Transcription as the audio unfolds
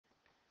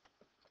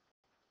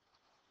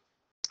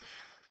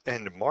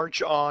And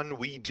march on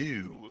we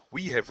do.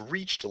 We have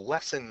reached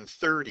lesson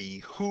 30.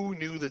 Who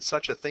knew that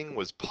such a thing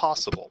was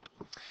possible?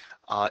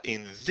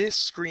 In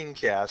this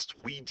screencast,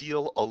 we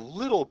deal a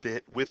little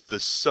bit with the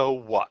so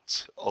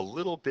what, a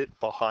little bit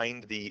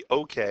behind the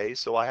okay,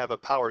 so I have a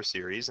power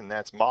series and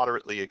that's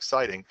moderately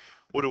exciting.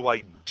 What do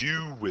I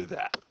do with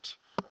that?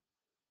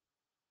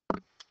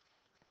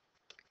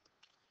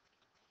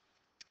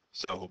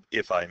 So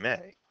if I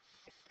may,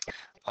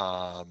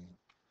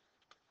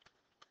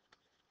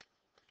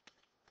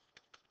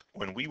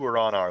 when we were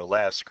on our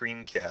last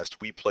screencast,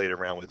 we played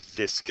around with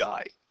this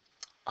guy.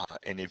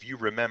 And if you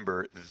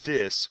remember,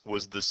 this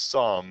was the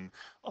sum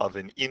of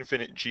an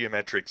infinite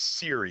geometric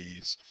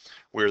series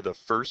where the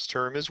first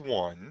term is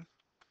 1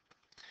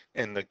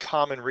 and the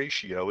common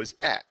ratio is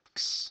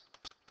x.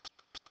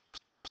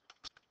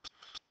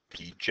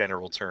 The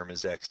general term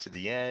is x to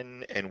the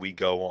n, and we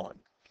go on.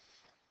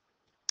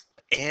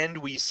 And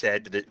we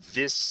said that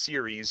this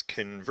series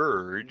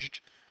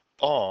converged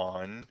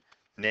on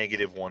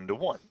 -1 to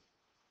 1.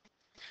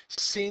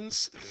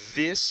 Since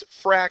this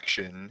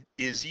fraction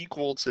is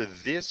equal to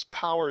this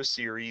power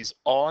series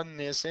on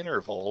this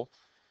interval,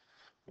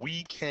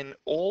 we can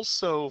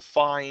also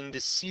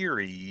find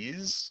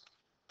series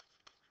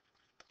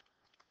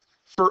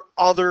for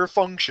other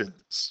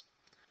functions.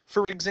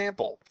 For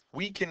example,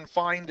 we can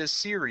find a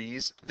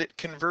series that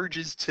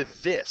converges to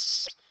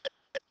this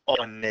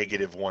on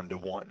 -1 to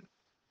 1.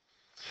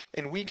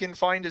 And we can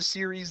find a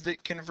series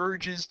that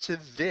converges to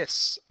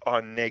this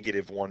on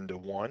 -1 to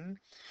 1.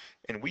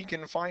 And we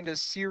can find a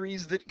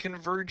series that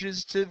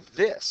converges to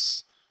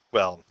this.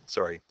 Well,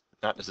 sorry,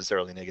 not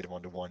necessarily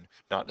 -1 to 1,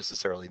 not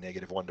necessarily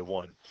 -1 to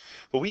 1.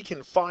 But we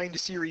can find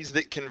series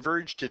that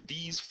converge to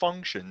these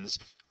functions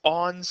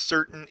on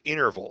certain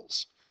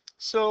intervals.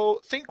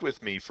 So think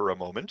with me for a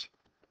moment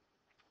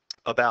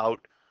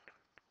about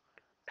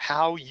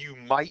how you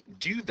might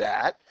do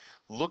that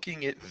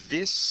looking at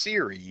this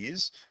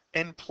series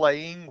and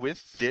playing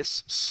with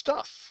this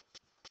stuff.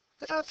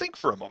 Think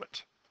for a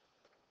moment.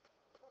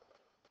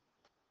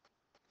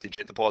 Did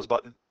you hit the pause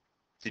button?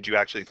 Did you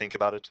actually think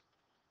about it?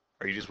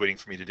 Are you just waiting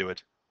for me to do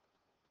it?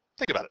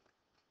 Think about it.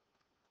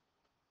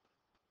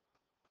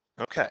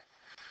 Okay,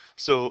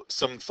 so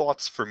some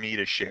thoughts for me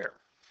to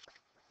share.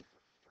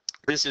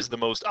 This is the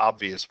most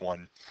obvious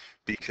one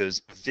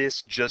because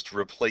this just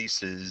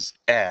replaces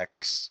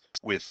x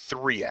with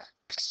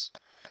 3x.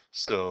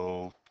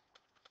 So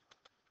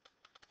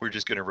we're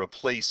just going to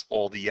replace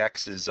all the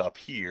x's up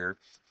here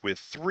with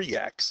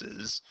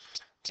 3x's,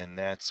 and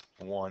that's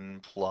 1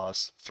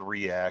 plus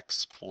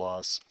 3x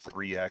plus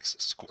 3x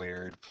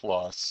squared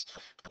plus,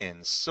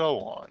 and so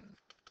on.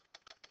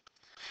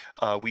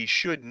 We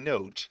should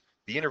note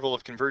the interval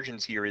of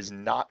convergence here is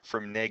not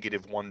from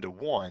 -1 to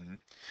 1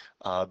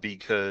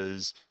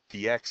 because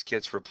the x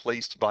gets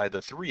replaced by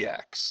the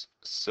 3x.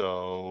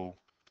 So,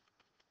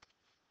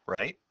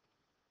 right?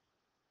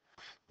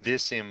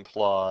 This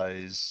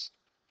implies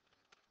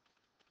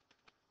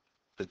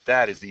that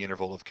that is the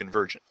interval of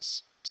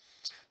convergence.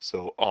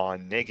 So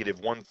on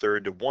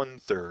 -1/3 to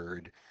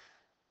 1/3,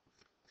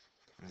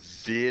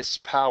 this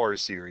power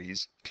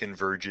series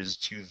converges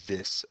to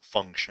this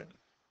function.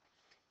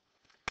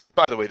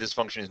 By the way, this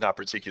function is not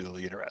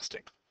particularly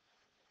interesting.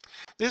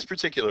 This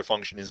particular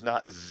function is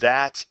not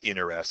that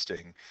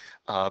interesting,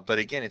 but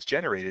again, it's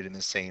generated in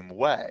the same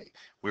way.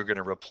 We're going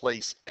to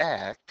replace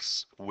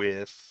x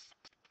with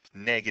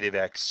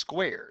 -x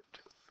squared.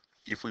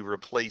 If we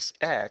replace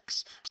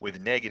x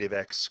with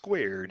 -x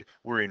squared,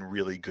 we're in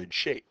really good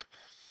shape.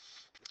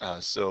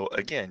 So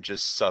again,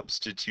 just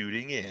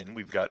substituting in,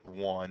 we've got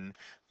 1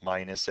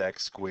 minus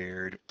x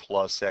squared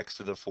plus x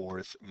to the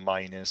 4th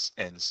minus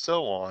and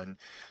so on,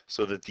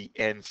 so that the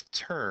nth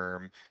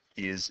term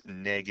is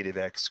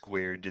 -x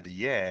squared to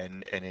the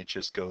n, and it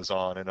just goes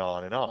on and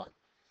on and on.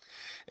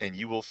 And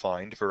you will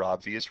find, for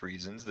obvious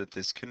reasons, that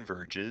this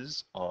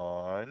converges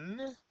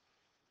on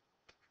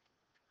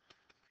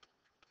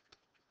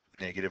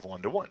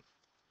 -1 to 1.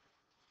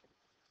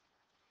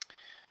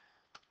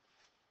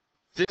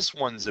 This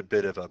one's a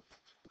bit of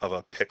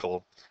a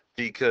pickle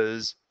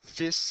because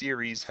this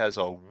series has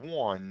a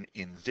 1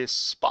 in this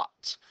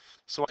spot.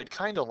 So I'd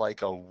kind of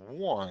like a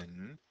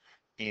 1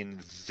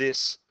 in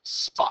this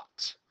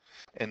spot.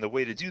 And the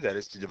way to do that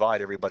is to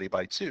divide everybody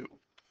by 2.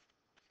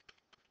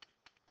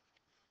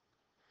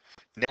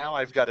 Now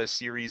I've got a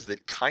series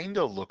that kind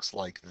of looks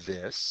like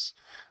this.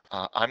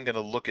 I'm going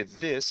to look at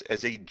this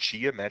as a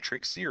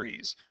geometric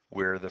series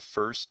where the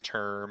first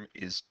term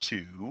is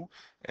 2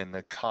 and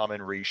the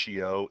common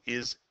ratio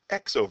is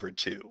x over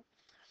 2.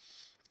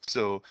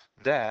 So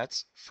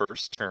that's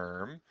first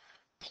term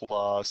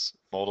plus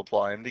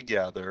multiply them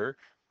together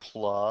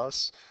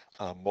plus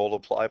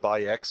multiply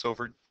by x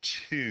over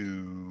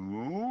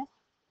 2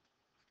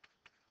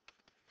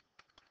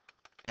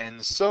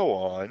 and so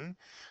on,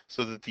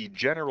 so that the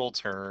general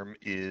term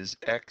is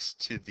x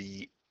to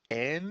the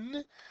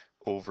n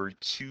over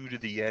 2 to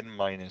the n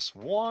minus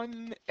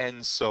 1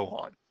 and so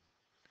on.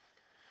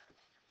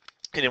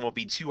 And it won't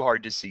be too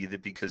hard to see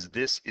that because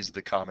this is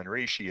the common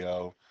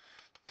ratio,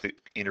 the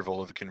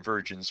interval of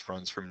convergence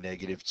runs from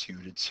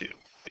 -2 to 2.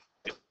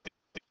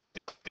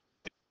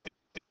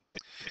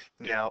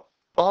 Now,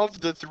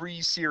 of the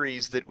three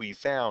series that we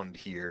found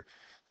here,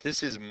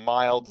 this is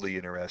mildly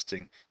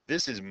interesting.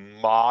 This is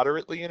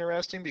moderately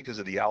interesting because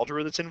of the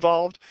algebra that's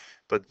involved,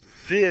 but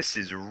this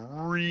is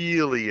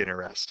really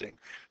interesting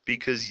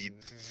because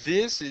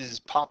this is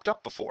popped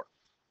up before.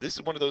 This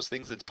is one of those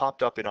things that's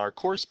popped up in our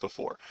course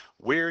before.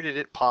 Where did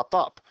it pop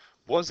up?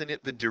 Wasn't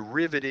it the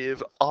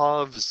derivative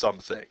of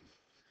something?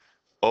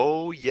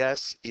 Oh,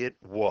 yes, it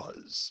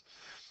was.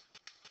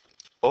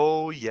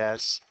 Oh,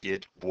 yes,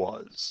 it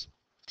was.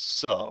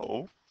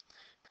 So,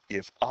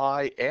 if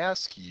I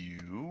ask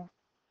you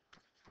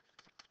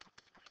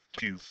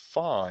to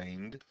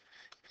find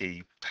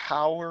a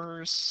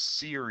power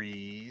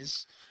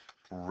series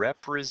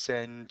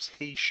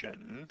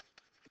representation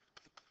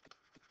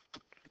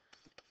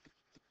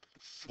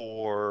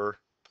for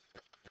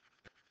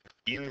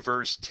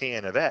inverse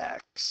tan of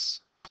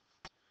x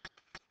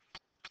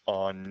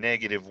on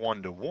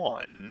 -1 to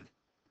 1,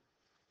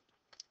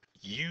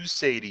 you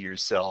say to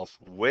yourself,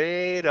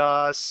 wait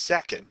a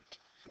second.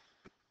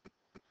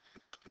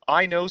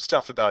 I know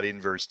stuff about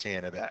inverse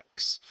tan of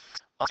x.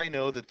 I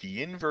know that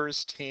the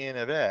inverse tan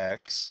of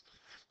x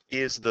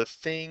is the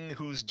thing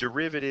whose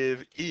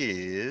derivative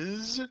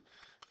is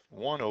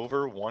 1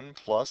 over 1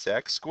 plus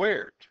x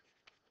squared.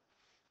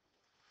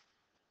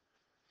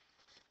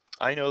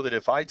 I know that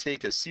if I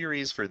take a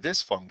series for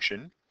this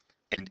function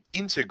and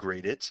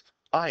integrate it,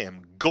 I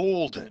am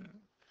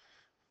golden.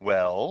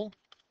 Well,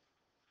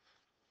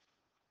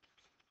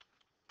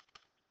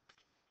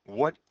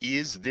 what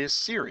is this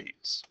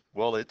series?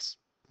 Well, it's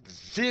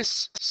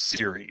this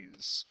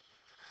series.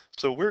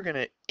 So we're going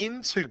to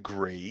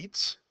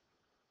integrate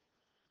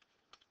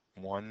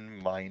 1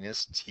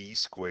 minus t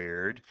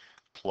squared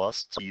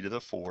plus t to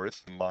the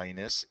fourth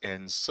minus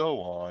and so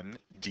on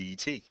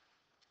dt.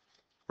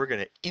 We're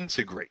going to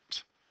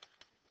integrate.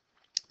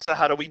 So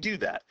how do we do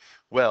that?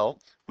 Well,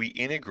 we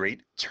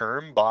integrate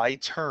term by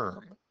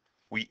term.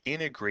 We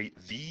integrate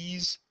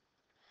these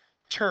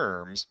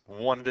terms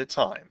one at a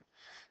time.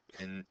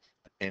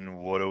 And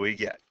what do we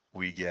get?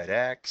 We get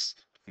x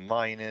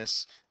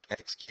minus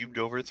x cubed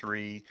over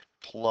 3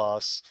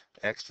 plus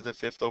x to the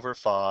fifth over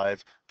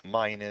 5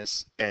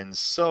 minus and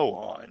so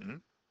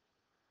on.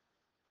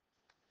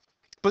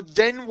 But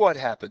then what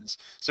happens?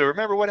 So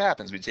remember what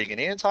happens. We take an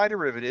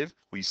antiderivative,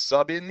 we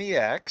sub in the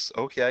x.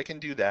 Okay, I can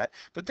do that.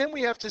 But then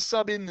we have to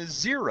sub in the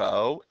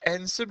 0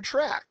 and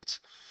subtract.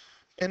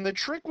 And the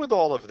trick with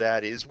all of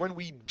that is when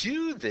we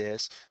do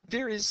this,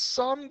 there is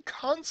some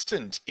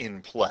constant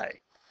in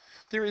play.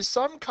 There is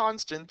some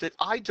constant that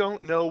I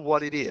don't know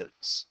what it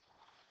is,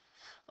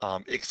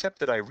 except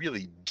that I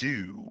really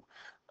do.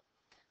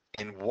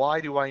 And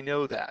why do I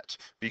know that?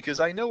 Because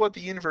I know what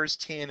the inverse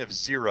tan of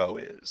 0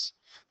 is.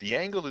 The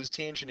angle whose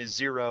tangent is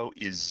 0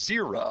 is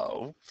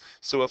 0.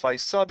 So if I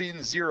sub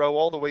in 0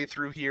 all the way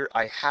through here,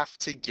 I have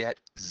to get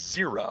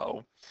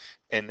 0.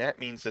 And that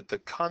means that the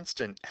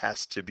constant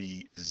has to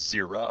be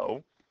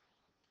 0.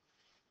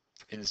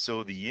 And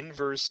so the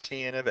inverse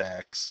tan of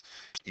x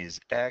is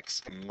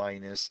x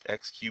minus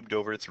x cubed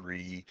over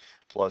 3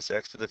 plus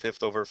x to the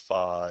fifth over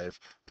 5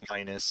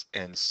 minus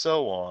and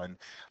so on.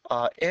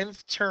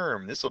 Nth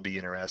term, this will be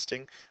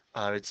interesting.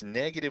 It's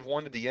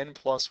 -1 to the n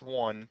plus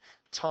 1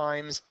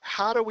 times,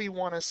 how do we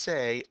want to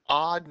say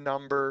odd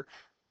number,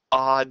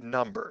 odd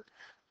number?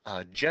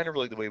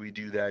 Generally, the way we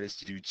do that is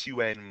to do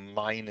 2n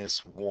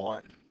minus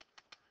 1.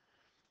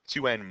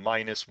 2n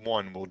minus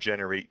 1 will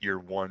generate your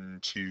 1,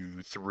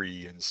 2,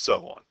 3, and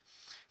so on.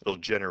 It'll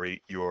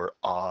generate your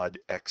odd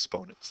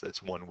exponents.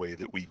 That's one way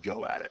that we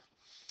go at it.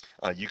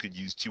 You could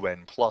use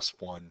 2n plus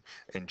 1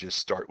 and just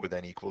start with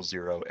n equals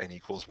 0, n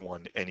equals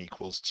 1, n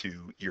equals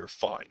 2. You're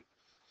fine.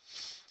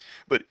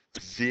 But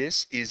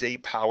this is a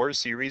power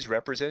series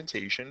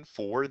representation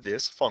for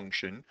this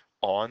function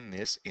on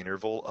this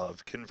interval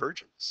of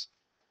convergence.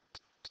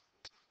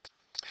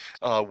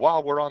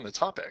 While we're on the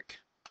topic,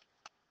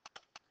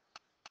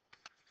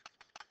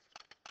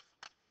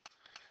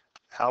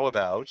 how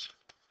about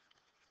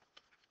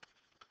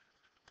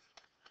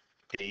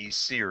a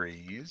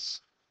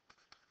series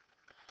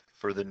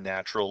for the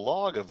natural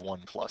log of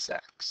 1 plus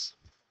x?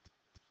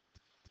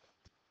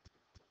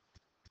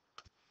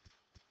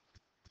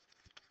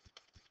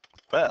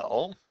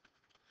 Well,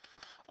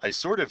 I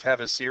sort of have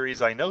a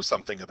series I know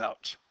something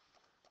about,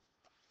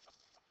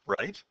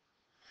 right?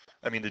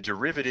 I mean, the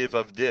derivative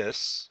of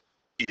this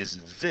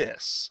is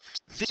this.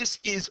 This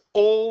is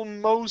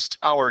almost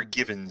our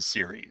given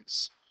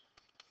series,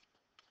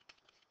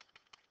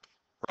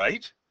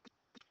 right?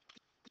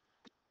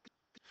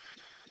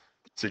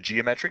 It's a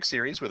geometric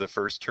series where the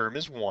first term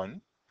is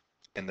 1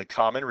 and the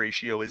common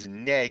ratio is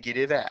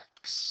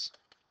 -x,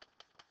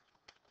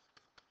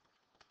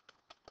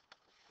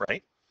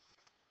 right?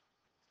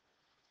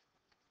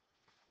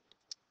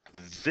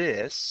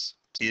 This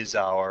is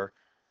our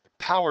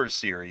power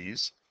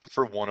series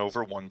for 1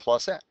 over 1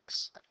 plus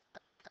x.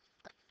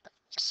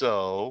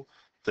 So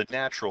the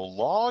natural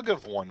log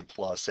of 1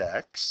 plus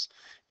x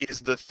is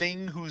the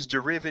thing whose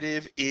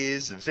derivative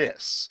is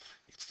this.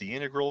 It's the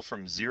integral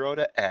from 0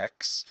 to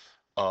x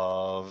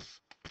of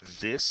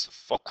this,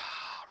 really,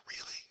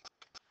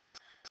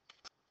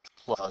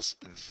 plus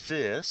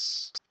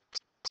this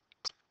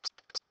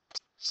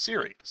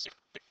series.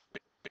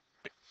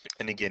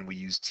 And again, we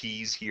use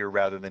t's here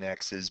rather than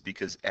x's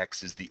because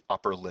x is the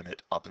upper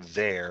limit up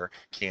there.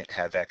 Can't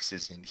have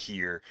x's in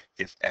here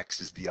if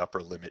x is the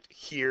upper limit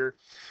here.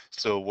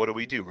 So what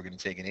do? We're going to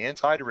take an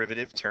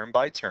antiderivative term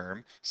by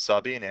term,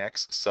 sub in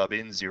x, sub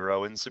in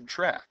 0, and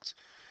subtract.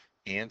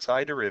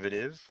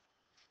 Antiderivative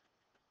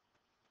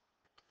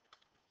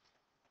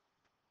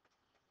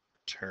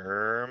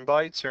term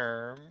by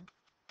term,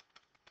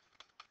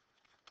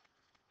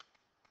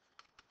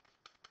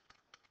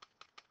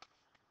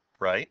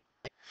 right?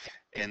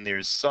 And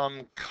there's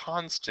some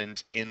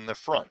constant in the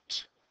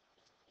front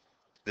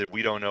that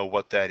we don't know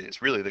what that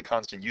is. Really, the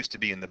constant used to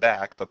be in the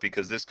back, but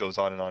because this goes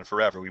on and on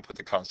forever, we put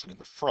the constant in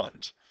the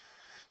front.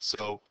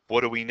 So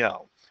what do we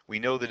know? We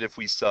know that if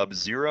we sub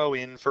 0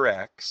 in for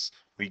x,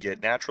 we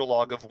get natural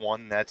log of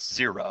 1, that's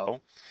 0.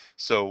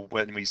 So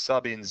when we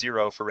sub in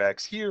 0 for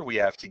x here, we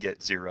have to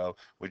get 0,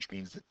 which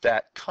means that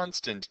that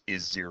constant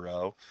is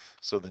 0.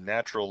 So the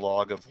natural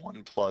log of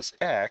 1 plus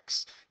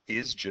x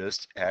is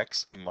just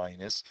x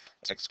minus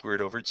x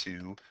squared over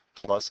 2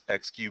 plus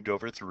x cubed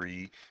over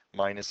 3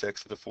 minus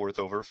x to the fourth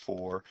over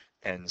 4,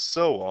 and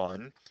so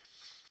on.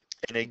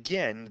 And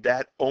again,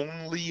 that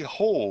only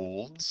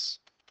holds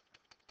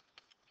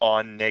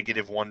on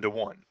negative 1 to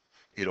 1.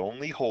 It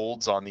only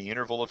holds on the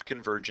interval of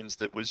convergence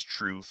that was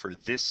true for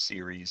this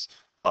series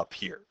up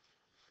here.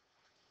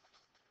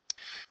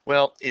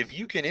 Well, if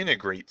you can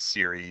integrate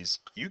series,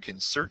 you can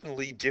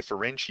certainly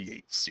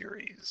differentiate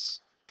series.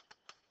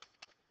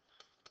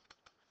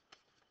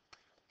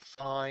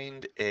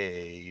 Find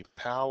a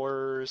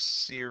power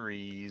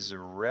series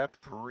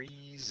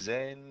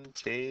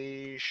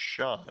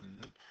representation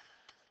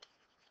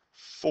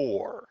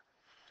for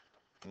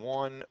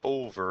 1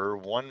 over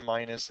 1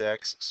 minus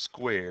x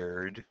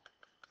squared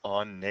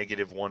on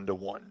negative 1 to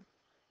 1.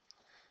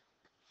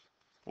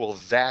 Well,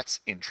 that's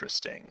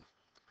interesting.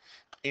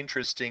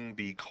 Interesting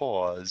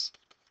because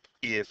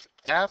if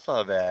f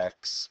of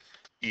x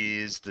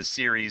is the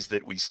series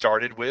that we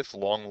started with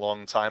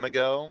long time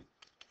ago,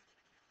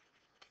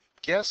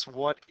 guess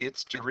what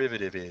its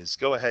derivative is?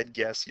 Go ahead,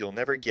 guess. You'll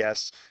never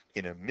guess.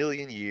 In a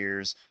million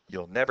years,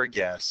 you'll never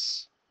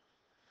guess.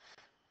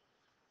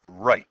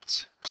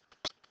 Right.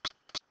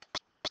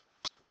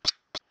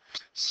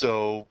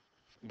 So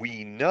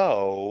we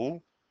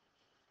know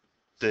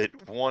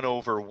that 1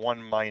 over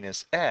 1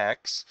 minus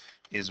x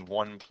is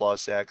 1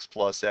 plus x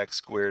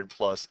squared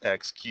plus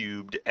x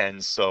cubed,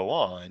 and so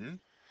on.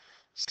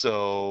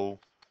 So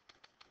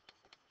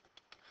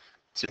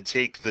to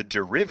take the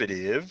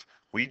derivative,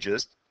 we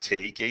just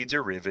take a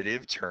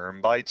derivative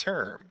term by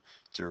term.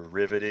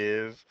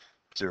 Derivative,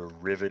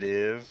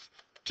 derivative,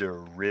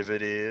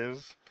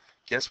 derivative.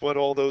 Guess what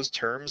all those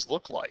terms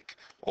look like?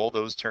 All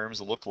those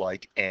terms look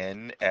like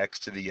n x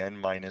to the n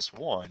minus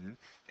 1,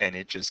 and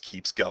it just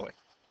keeps going.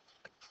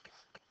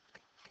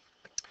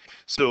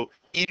 So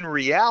in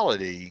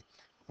reality,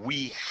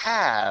 we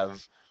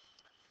have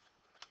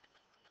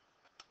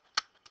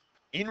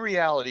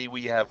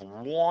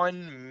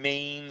one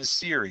main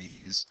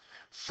series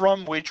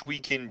from which we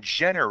can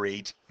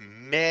generate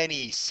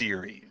many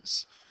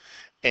series.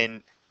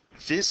 And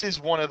this is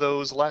one of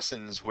those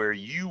lessons where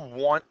you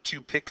want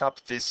to pick up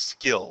this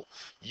skill.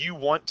 You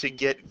want to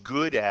get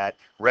good at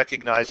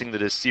recognizing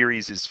that a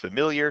series is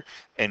familiar,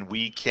 and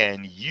we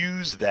can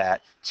use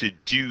that to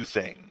do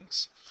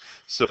things.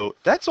 So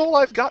that's all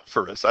I've got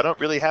for us. I don't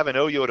really have an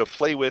OYO to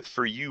play with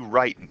for you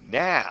right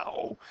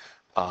now.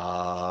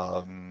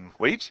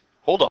 Wait,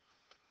 hold on.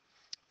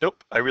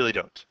 Nope, I really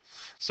don't.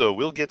 So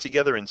we'll get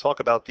together and talk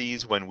about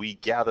these when we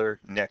gather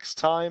next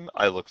time.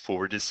 I look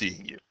forward to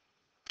seeing you.